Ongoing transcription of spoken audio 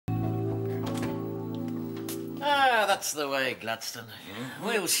that's the way, Gladstone.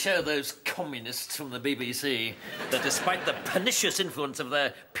 We'll show those communists from the BBC that despite the pernicious influence of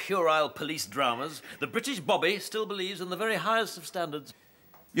their puerile police dramas, the British Bobby still believes in the very highest of standards.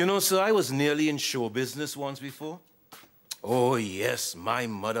 You know, sir, I was nearly in show business once before. Oh, yes, my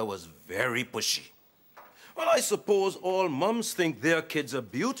mother was very pushy. Well, I suppose all mums think their kids are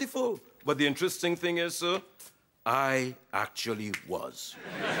beautiful. But the interesting thing is, sir, I actually was.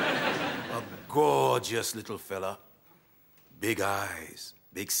 A gorgeous little fella. Big eyes,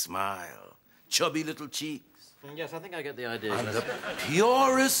 big smile, chubby little cheeks. Yes, I think I get the idea. And the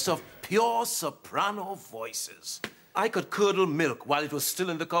purest of pure soprano voices. I could curdle milk while it was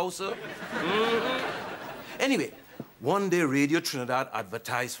still in the cow, sir. Anyway, one day Radio Trinidad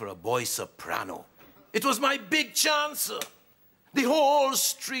advertised for a boy soprano. It was my big chance, sir. The whole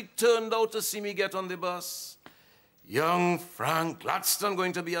street turned out to see me get on the bus. Young Frank Gladstone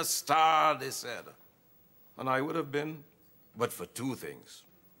going to be a star, they said. And I would have been, but for two things.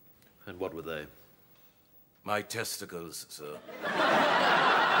 And what were they? My testicles, sir.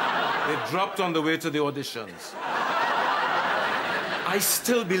 They dropped on the way to the auditions. I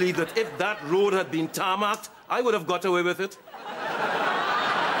still believe that if that road had been tarmacked, I would have got away with it.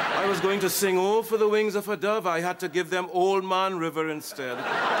 I was going to sing "Oh, for the Wings of a Dove." I had to give them Old Man River instead.